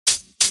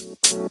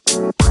So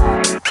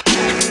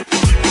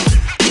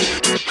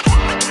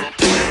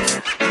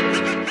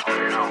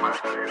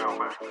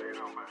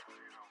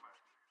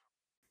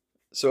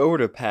over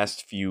the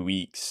past few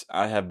weeks,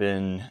 I have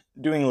been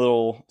doing a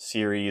little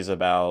series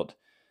about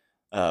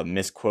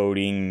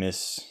misquoting,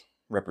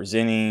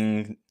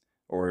 misrepresenting,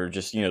 or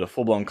just the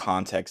full-blown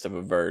context of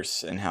a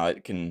verse and how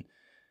it can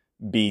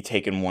be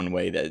taken one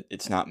way that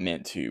it's not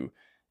meant to.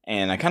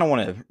 And I kind of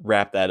want to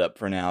wrap that up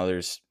for now.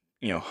 There's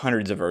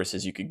hundreds of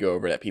verses you could go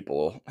over that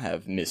people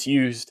have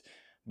misused,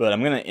 but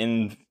I'm gonna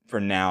end for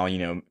now.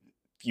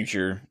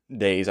 Future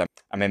days I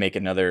may make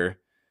another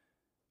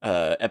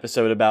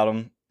episode about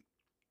them.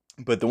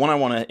 But the one I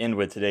want to end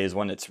with today is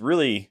one that's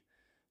really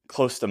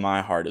close to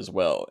my heart as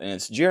well, and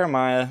it's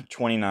Jeremiah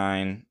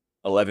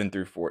 29:11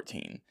 through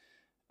 14.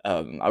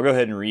 I'll go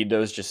ahead and read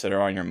those just so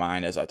they're on your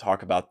mind as I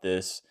talk about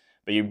this,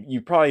 but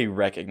you probably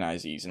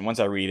recognize these, and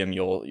once I read them,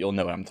 you'll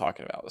know what I'm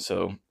talking about.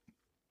 So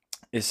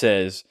it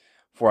says,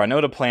 "For I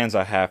know the plans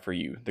I have for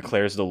you,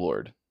 declares the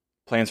Lord,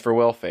 plans for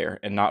welfare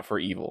and not for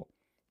evil,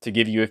 to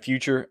give you a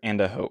future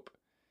and a hope.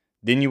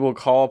 Then you will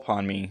call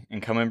upon me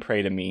and come and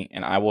pray to me,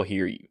 and I will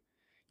hear you.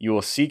 You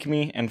will seek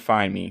me and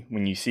find me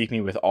when you seek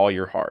me with all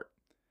your heart.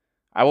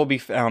 I will be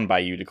found by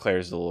you,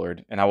 declares the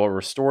Lord, and I will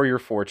restore your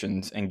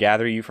fortunes and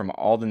gather you from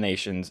all the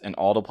nations and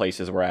all the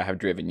places where I have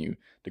driven you,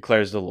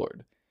 declares the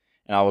Lord.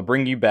 And I will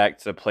bring you back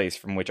to the place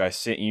from which I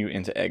sent you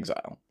into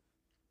exile."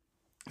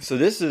 So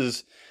this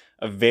is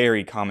a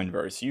very common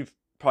verse. You've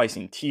probably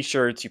seen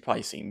t-shirts, you've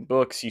probably seen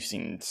books, you've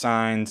seen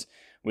signs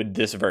with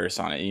this verse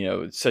on it.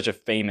 It's such a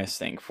famous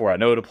thing. "For I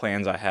know the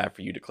plans I have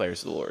for you,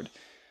 declares the Lord."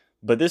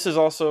 But this is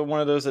also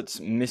one of those that's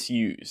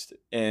misused.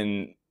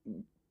 And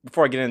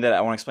before I get into that,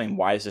 I want to explain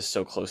why is this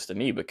so close to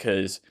me.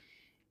 Because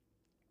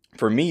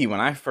for me, when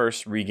I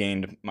first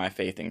regained my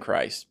faith in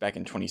Christ back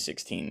in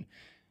 2016,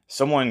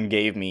 someone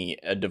gave me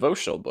a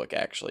devotional book,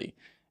 actually.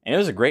 And it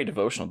was a great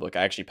devotional book.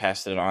 I actually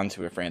passed it on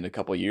to a friend a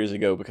couple years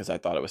ago because I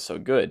thought it was so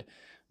good.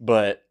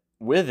 But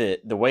with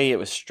it, the way it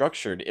was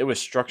structured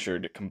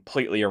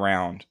completely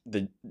around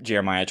the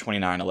Jeremiah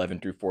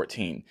 29:11 through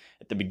 14.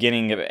 At the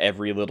beginning of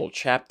every little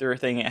chapter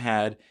thing it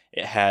had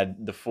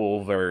the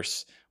full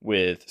verse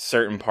with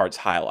certain parts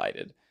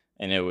highlighted,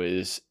 and it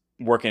was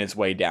working its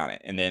way down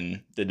it. And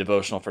then the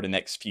devotional for the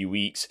next few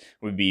weeks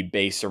would be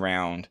based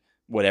around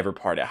whatever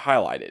part it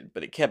highlighted,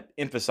 but it kept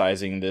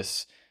emphasizing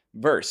this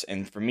verse.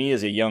 And for me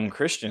as a young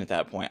Christian at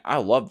that point, I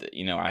loved it.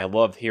 I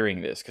loved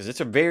hearing this because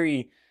it's a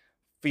very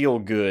feel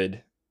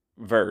good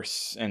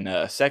verse and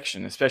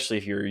section, especially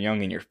if you're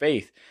young in your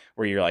faith,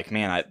 where you're like,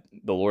 man,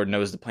 the Lord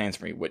knows the plans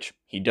for me, which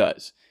He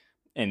does.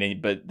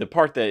 But the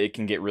part that it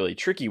can get really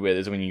tricky with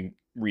is when you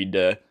read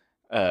the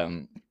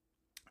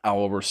 "I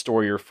will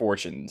restore your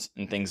fortunes"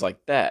 and things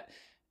like that.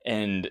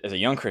 And as a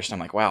young Christian, I'm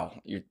like, wow,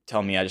 you're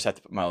telling me I just have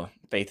to put my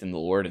faith in the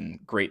Lord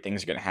and great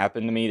things are going to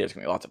happen to me. There's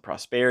going to be lots of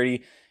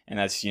prosperity. And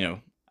that's,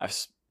 I've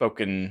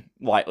spoken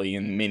lightly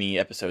in many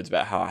episodes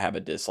about how I have a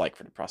dislike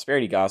for the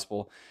prosperity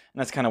gospel. And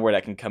that's kind of where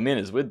that can come in,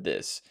 is with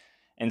this.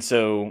 And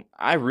so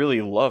I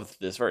really loved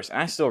this verse. And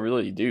I still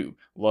really do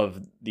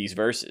love these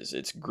verses.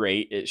 It's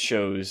great. It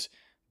shows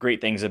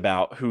great things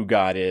about who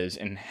God is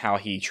and how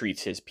He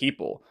treats His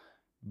people.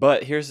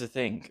 But here's the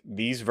thing.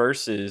 These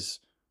verses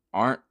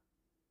aren't,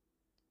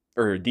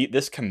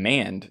 this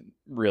command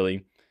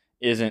really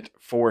isn't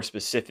for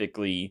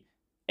specifically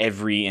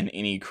every and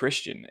any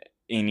Christian,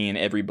 any and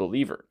every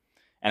believer.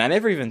 And I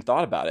never even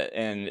thought about it.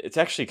 And it's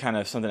actually kind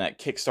of something that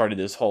kickstarted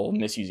this whole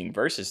misusing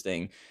verses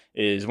thing.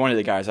 Is one of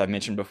the guys I've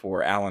mentioned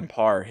before, Alan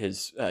Parr,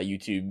 his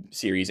YouTube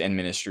series and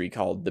ministry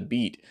called The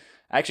Beat.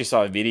 I actually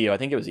saw a video, I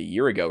think it was a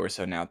year ago or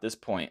so now at this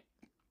point,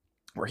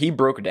 where he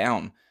broke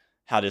down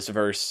how this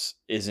verse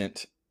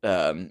isn't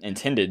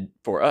intended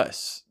for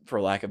us, for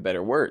lack of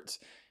better words.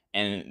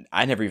 And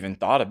I never even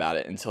thought about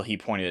it until he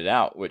pointed it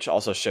out, which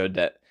also showed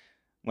that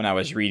when I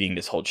was reading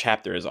this whole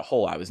chapter as a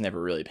whole, I was never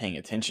really paying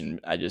attention.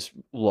 I just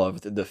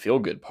loved the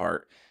feel-good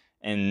part.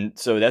 And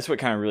so that's what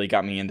kind of really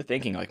got me into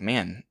thinking, like,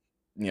 man,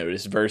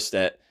 this verse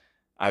that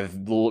I've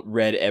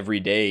read every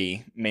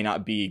day may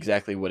not be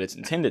exactly what it's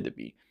intended to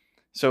be.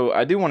 So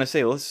I do want to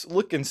say, let's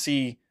look and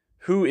see,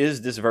 who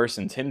is this verse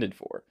intended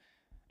for?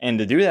 And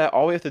to do that,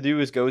 all we have to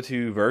do is go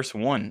to verse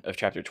 1 of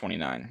chapter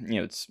 29.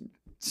 It's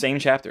same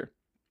chapter.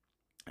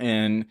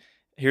 And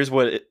here's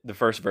what the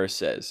first verse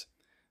says.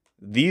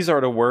 "These are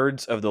the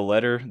words of the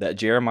letter that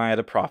Jeremiah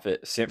the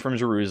prophet sent from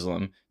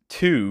Jerusalem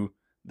to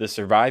the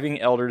surviving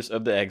elders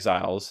of the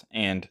exiles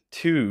and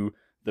to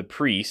the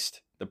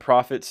priest, the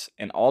prophets,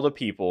 and all the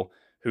people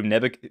whom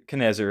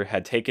Nebuchadnezzar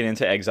had taken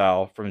into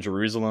exile from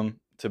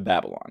Jerusalem to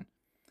Babylon."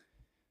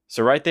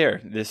 So right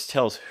there, this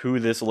tells who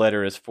this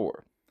letter is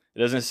for. It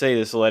doesn't say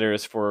this letter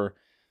is for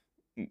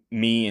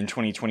me in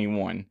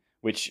 2021,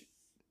 which,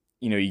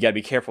 you got to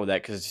be careful with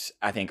that, because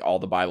I think all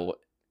the Bible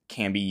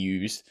can be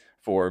used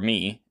for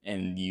me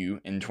and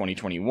you in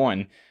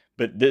 2021.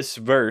 But this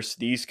verse,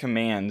 these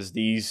commands,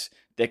 these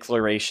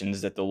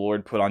declarations that the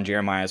Lord put on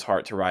Jeremiah's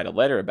heart to write a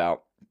letter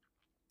about,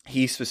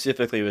 he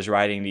specifically was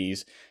writing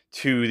these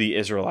to the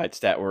Israelites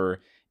that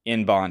were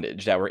in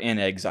bondage, that were in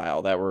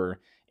exile, that were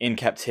in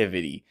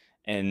captivity.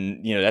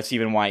 And, that's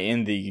even why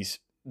in the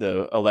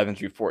 11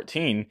 through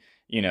 14,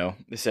 it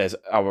says,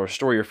 I will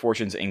restore your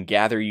fortunes and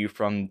gather you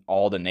from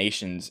all the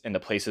nations and the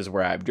places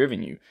where I've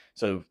driven you.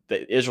 So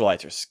the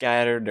Israelites are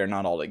scattered, they're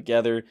not all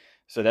together.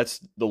 So that's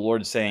the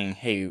Lord saying,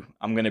 hey,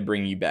 I'm going to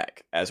bring you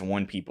back as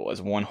one people,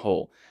 as one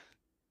whole.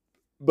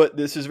 But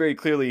this is very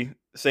clearly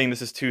saying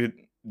this is to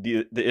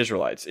the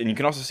Israelites. And you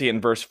can also see it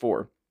in verse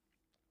 4.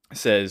 It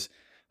says,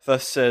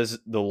 thus says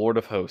the Lord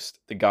of hosts,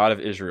 the God of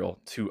Israel,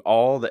 to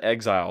all the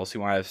exiles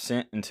whom I have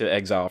sent into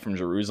exile from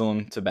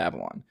Jerusalem to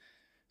Babylon.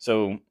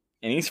 So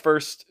in these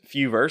first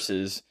few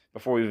verses,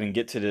 before we even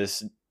get to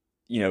this,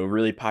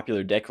 really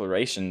popular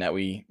declaration that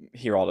we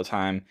hear all the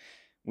time,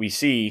 we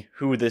see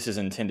who this is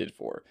intended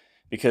for.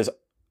 Because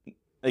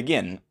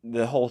again,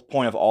 the whole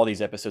point of all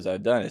these episodes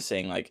I've done is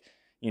saying, like,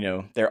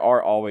 there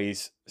are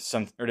always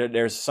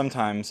there's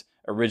sometimes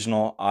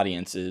original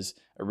audiences,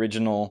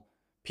 original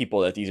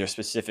people that these are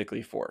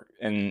specifically for.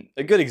 And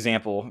a good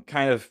example,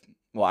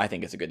 I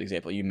think it's a good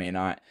example, you may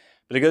not,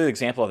 but a good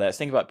example of that is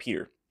think about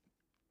Peter.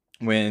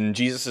 When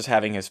Jesus is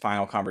having his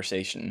final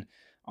conversation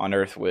on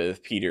earth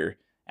with Peter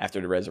after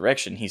the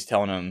resurrection, he's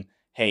telling him,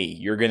 hey,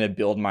 you're going to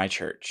build my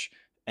church.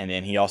 And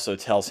then he also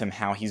tells him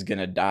how he's going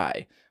to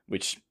die,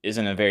 which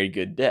isn't a very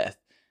good death.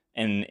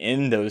 And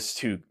in those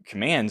two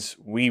commands,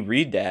 we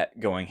read that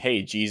going,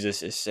 hey,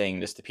 Jesus is saying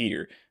this to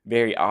Peter,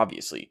 very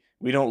obviously.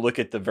 We don't look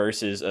at the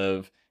verses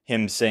of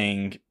him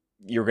saying,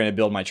 you're going to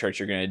build my church,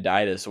 you're going to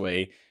die this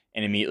way,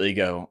 and immediately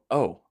go,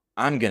 oh,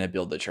 I'm going to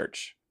build the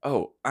church.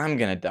 Oh, I'm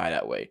going to die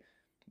that way.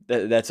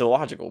 That's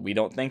illogical. We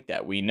don't think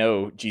that. We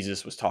know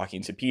Jesus was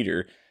talking to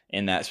Peter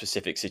in that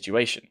specific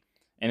situation.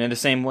 And in the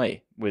same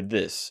way with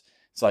this,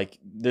 it's like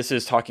this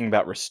is talking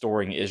about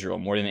restoring Israel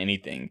more than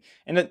anything.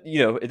 And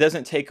it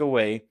doesn't take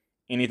away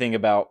anything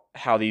about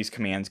how these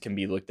commands can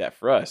be looked at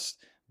for us.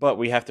 But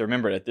we have to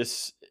remember that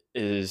this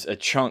is a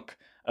chunk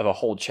of a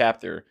whole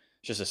chapter,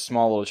 just a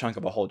small little chunk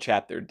of a whole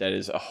chapter that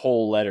is a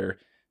whole letter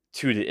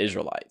to the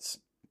Israelites.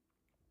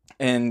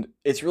 And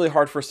it's really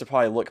hard for us to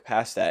probably look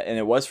past that. And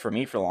it was for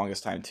me for the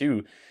longest time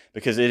too,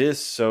 because it is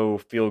so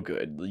feel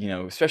good,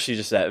 especially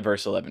just that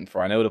verse 11,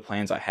 for I know the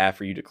plans I have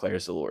for you,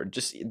 declares the Lord.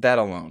 Just that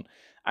alone.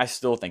 I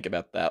still think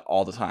about that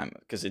all the time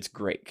because it's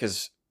great,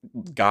 because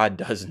God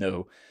does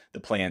know the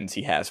plans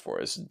he has for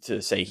us.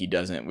 To say he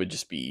doesn't would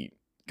just be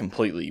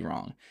completely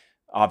wrong.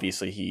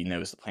 Obviously, he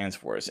knows the plans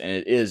for us. And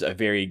it is a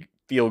very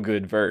feel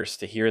good verse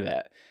to hear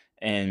that.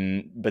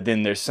 But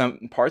then there's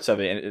some parts of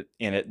it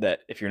in it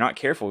that if you're not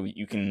careful,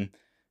 you can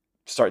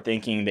start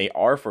thinking they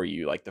are for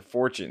you, like the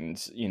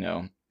fortunes,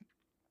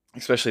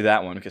 especially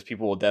that one, because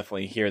people will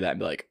definitely hear that and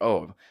be like,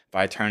 oh, if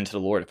I turn to the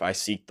Lord, if I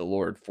seek the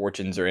Lord,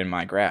 fortunes are in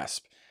my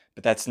grasp.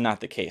 But that's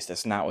not the case.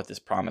 That's not what this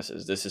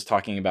promises. This is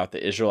talking about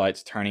the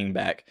Israelites turning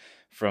back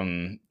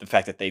from the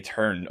fact that they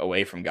turned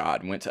away from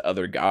God, went to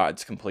other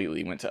gods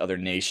completely, went to other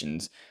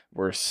nations,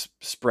 were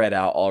spread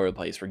out all over the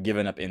place, were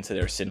given up into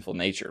their sinful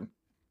nature.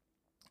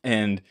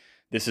 And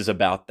this is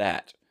about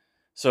that.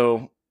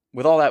 So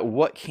with all that,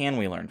 what can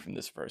we learn from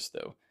this verse,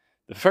 though?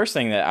 The first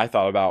thing that I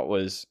thought about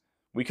was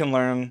we can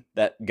learn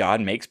that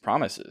God makes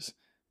promises,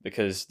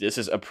 because this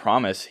is a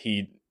promise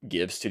he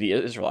gives to the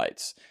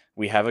Israelites.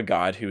 We have a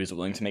God who is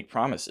willing to make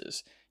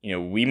promises.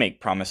 We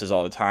make promises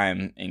all the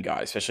time in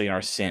God, especially in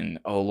our sin.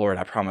 Oh, Lord,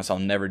 I promise I'll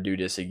never do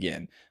this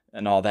again,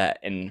 and all that.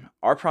 And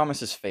our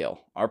promises fail.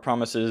 Our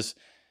promises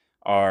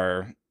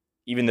are,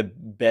 even the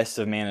best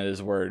of man at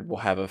his word will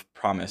have a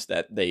promise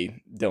that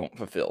they don't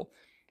fulfill.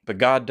 But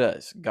God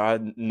does.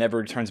 God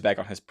never turns back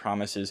on his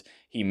promises.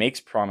 He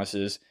makes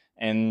promises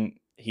and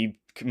he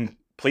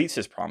completes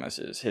his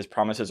promises. His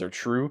promises are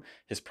true.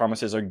 His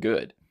promises are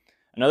good.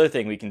 Another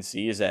thing we can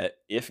see is that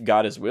if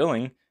God is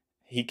willing,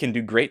 he can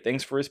do great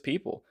things for his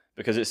people,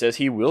 because it says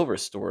he will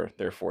restore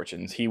their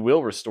fortunes. He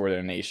will restore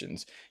their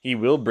nations. He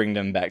will bring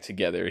them back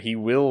together. He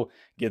will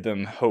give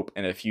them hope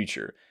and a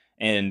future.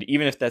 And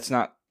even if that's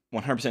not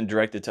 100%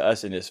 directed to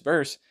us in this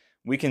verse,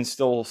 we can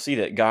still see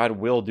that God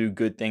will do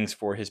good things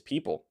for his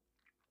people.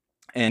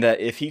 And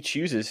if he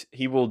chooses,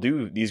 he will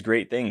do these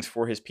great things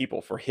for his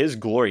people, for his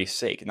glory's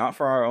sake, not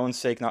for our own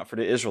sake, not for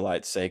the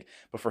Israelites' sake,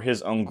 but for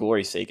his own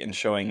glory's sake, and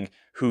showing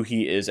who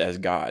he is as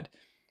God.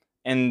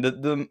 And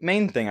the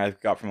main thing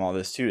I've got from all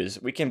this too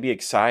is we can be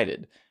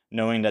excited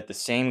knowing that the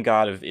same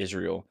God of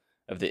Israel,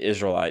 of the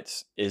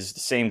Israelites, is the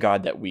same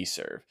God that we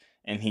serve.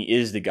 And he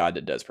is the God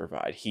that does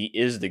provide. He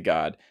is the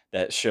God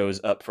that shows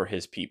up for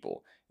his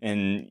people.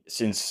 And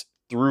since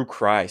through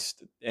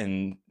Christ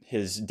and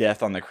his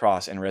death on the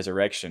cross and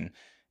resurrection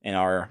and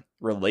our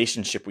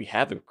relationship we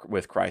have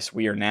with Christ,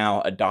 we are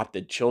now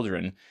adopted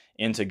children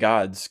into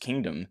God's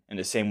kingdom in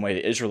the same way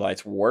the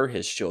Israelites were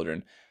his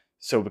children.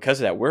 So because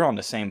of that, we're on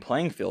the same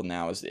playing field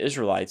now as the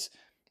Israelites.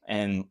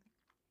 And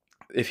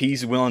if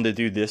he's willing to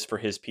do this for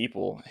his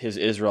people, his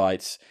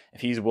Israelites,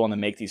 if he's willing to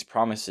make these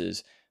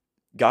promises,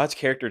 God's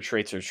character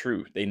traits are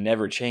true. They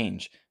never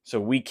change. So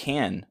we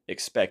can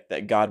expect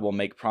that God will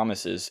make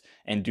promises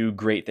and do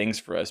great things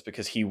for us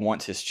because he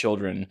wants his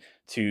children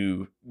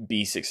to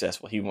be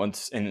successful. He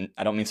wants, and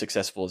I don't mean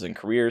successful as in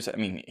careers. I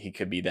mean, he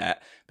could be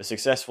that, but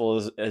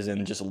successful as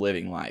in just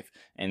living life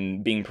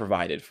and being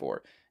provided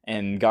for.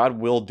 And God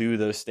will do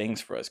those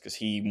things for us because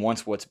he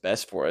wants what's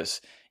best for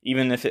us,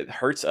 even if it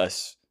hurts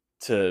us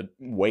to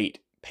wait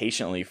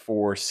patiently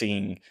for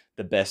seeing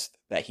the best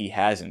that he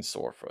has in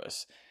store for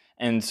us.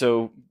 And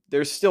so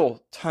there's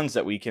still tons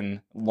that we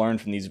can learn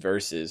from these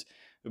verses.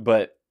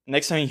 But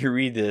next time you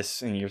read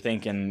this and you're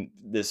thinking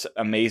this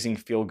amazing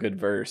feel good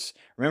verse,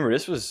 remember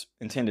this was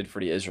intended for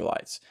the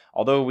Israelites.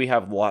 Although we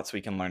have lots we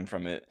can learn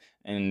from it,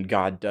 and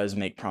God does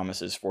make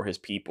promises for his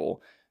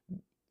people,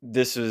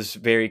 this is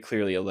very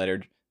clearly a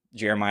letter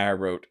Jeremiah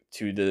wrote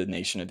to the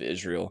nation of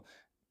Israel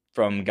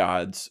from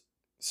God's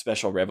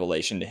special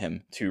revelation to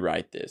him to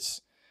write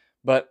this.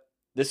 But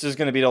this is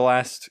going to be the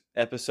last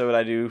episode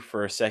I do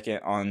for a second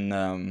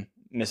on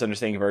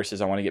misunderstanding verses.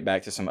 I want to get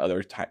back to some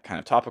other kind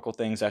of topical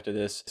things after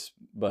this,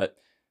 but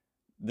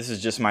this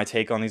is just my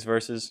take on these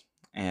verses,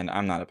 and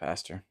I'm not a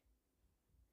pastor.